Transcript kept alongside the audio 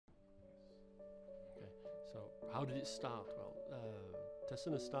How did it start? Well,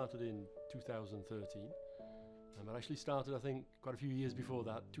 Tesena started in 2013. It actually started, I think, quite a few years before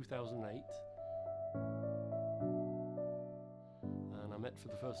that, 2008. And I met for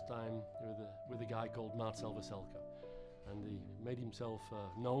the first time with a guy called Marcel Veselka. And he made himself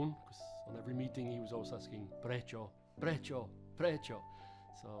known, because on every meeting he was always asking, "Precio, precio, precio."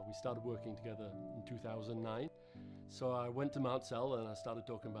 So we started working together in 2009. So I went to Marcel and I started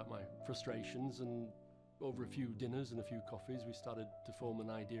talking about my frustrations, and over a few dinners and a few coffees we started to form an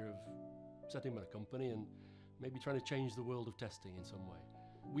idea of setting up a company and maybe trying to change the world of testing in some way.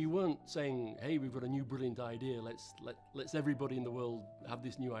 We weren't saying, hey, we've got a new brilliant idea, let's everybody in the world have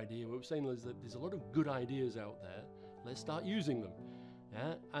this new idea. What we're saying is that there's a lot of good ideas out there, let's start using them,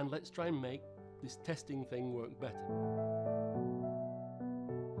 yeah? And let's try and make this testing thing work better.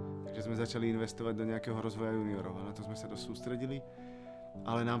 Takže jsme začali investovat do nějakého rozvoje juniorov a na to jsme se dost soustředili,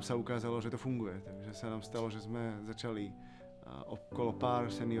 ale nám se ukázalo, že to funguje, takže se nám stalo, že jsme začali okolo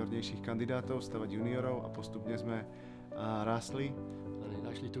pár seniornějších kandidátů stavat juniorov a postupně jsme rástli. And it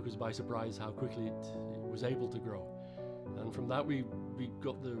actually took us by surprise how quickly it was able to grow. And from that we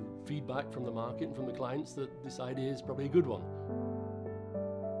got the feedback from the market and from the clients that this idea is probably a good one.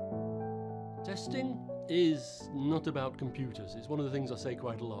 Testing is not about computers. It's one of the things I say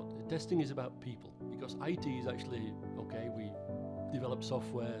quite a lot. Testing is about people, because IT is actually, okay, we develop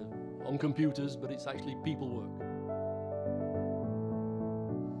software on computers, but it's actually people work.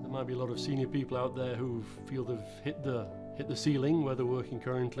 There might be a lot of senior people out there who feel they've hit the ceiling where they're working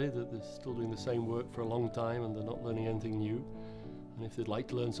currently, that they're still doing the same work for a long time and they're not learning anything new. And if they'd like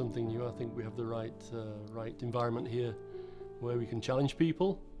to learn something new, I think we have the right environment here where we can challenge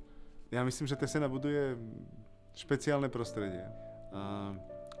people. Já myslím, že Tesena buduje špeciálne prostredie a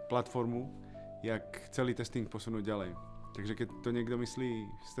platformu, jak celý testing posunúť ďalej. Takže keď to niekto myslí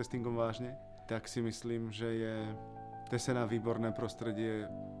s testingom vážne, tak si myslím, že je Tesena výborné prostredie,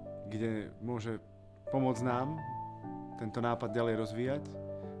 kde môže pomôcť nám tento nápad ďalej rozvíjať,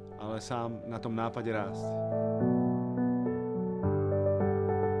 ale sám na tom nápade rásť.